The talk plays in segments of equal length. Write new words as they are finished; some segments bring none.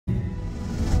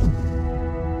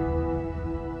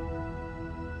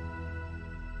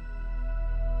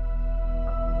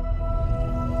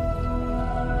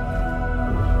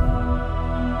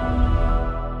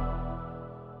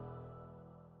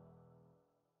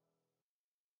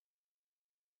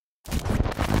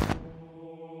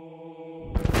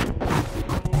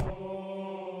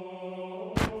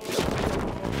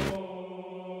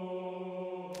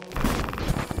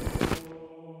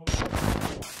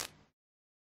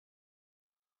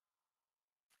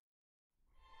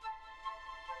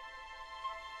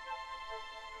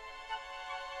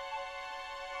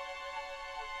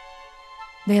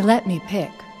They let me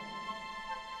pick.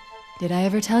 Did I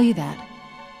ever tell you that?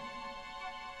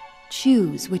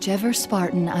 Choose whichever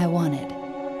Spartan I wanted.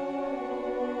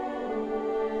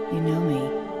 You know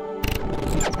me.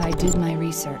 I did my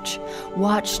research,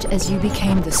 watched as you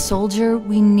became the soldier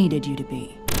we needed you to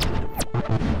be.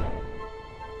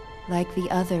 Like the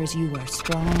others, you were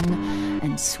strong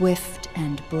and swift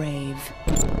and brave.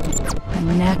 A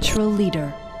natural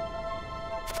leader.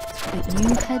 But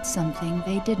you had something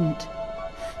they didn't.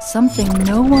 Something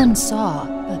no one saw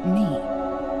but me.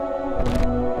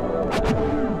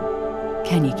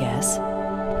 Can you guess?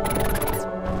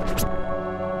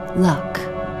 Luck.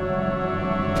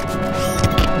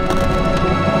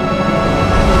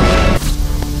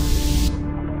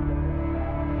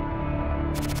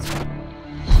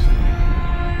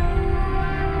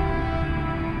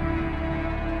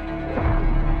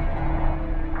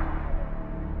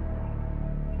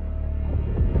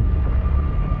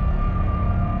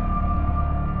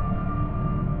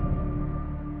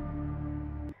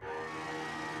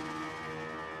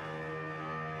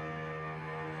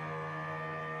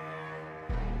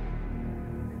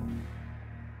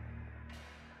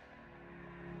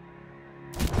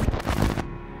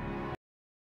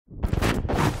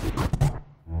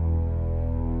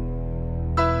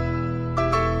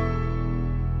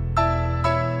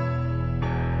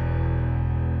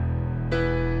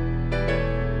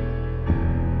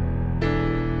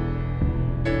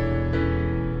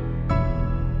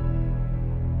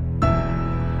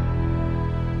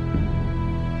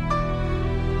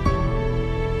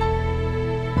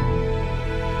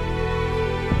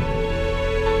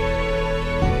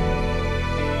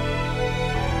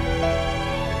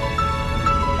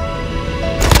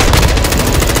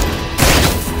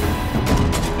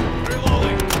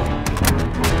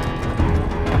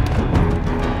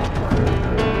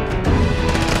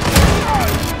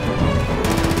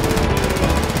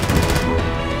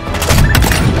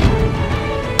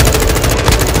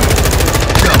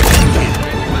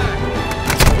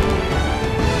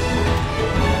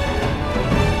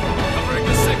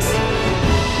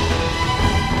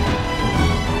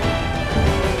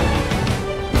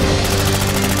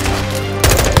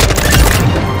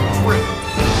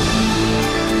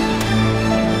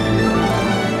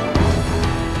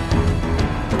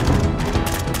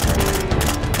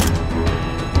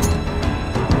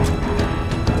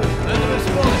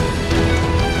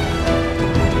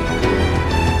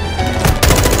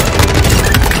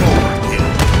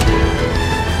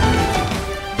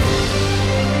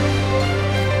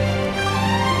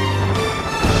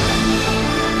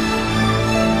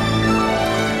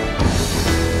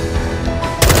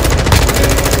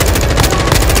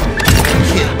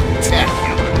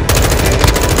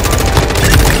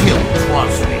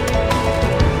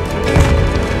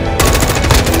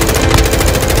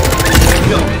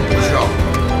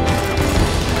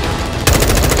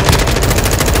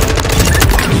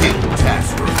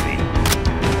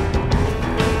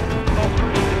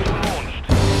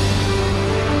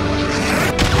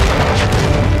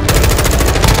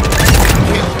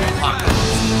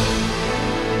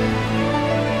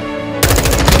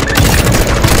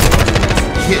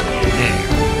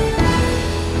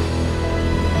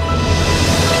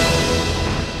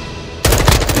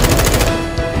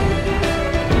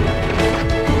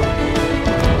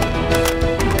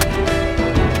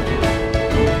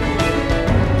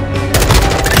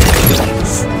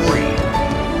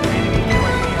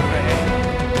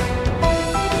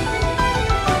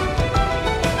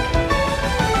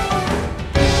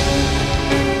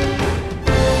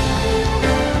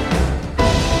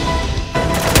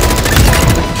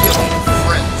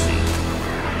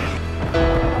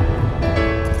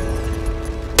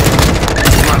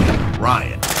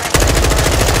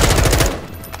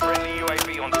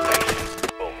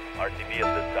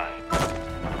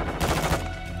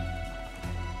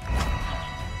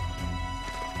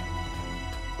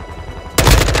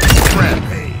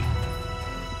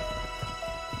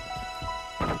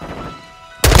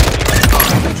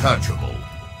 Untouchable.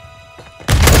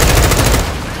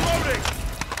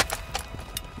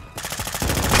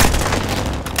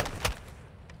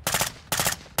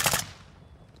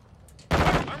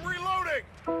 I'm reloading!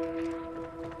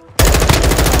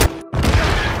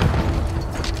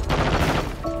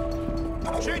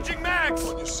 Changing mags!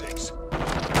 26.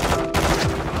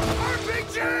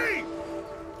 RPG!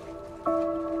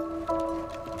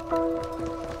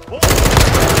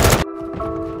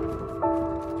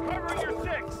 Covering your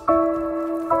six!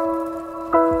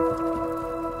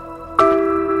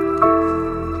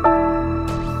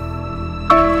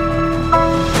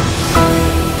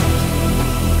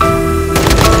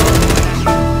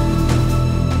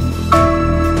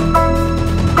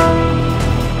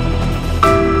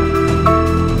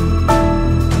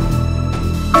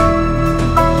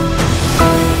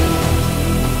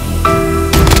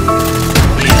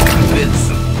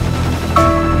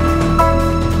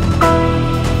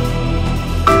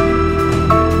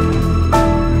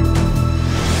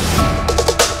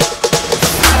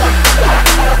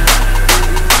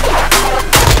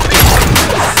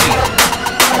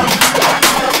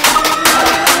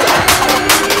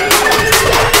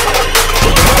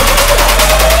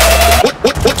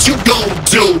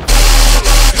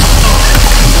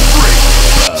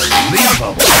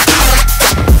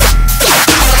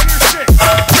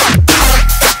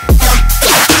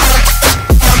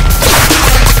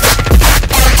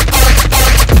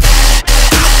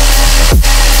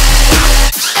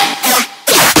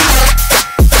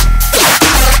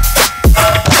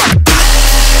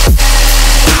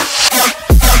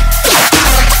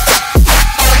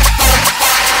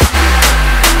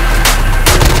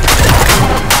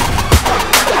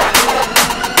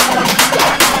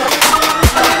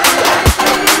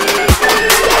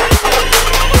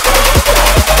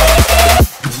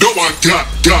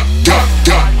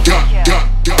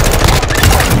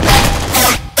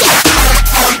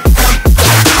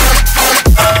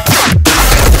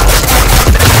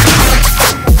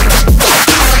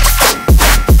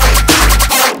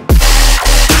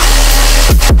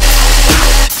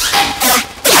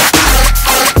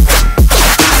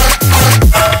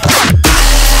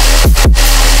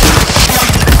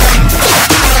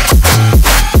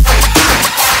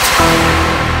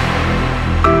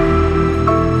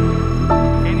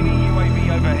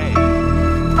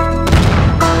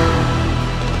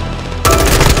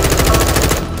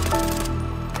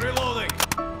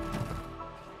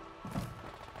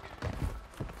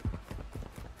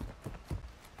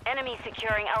 Enemy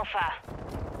securing Alpha.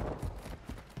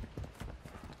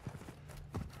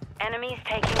 Enemies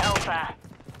taking Alpha.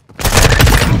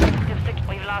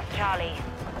 We've lost Charlie.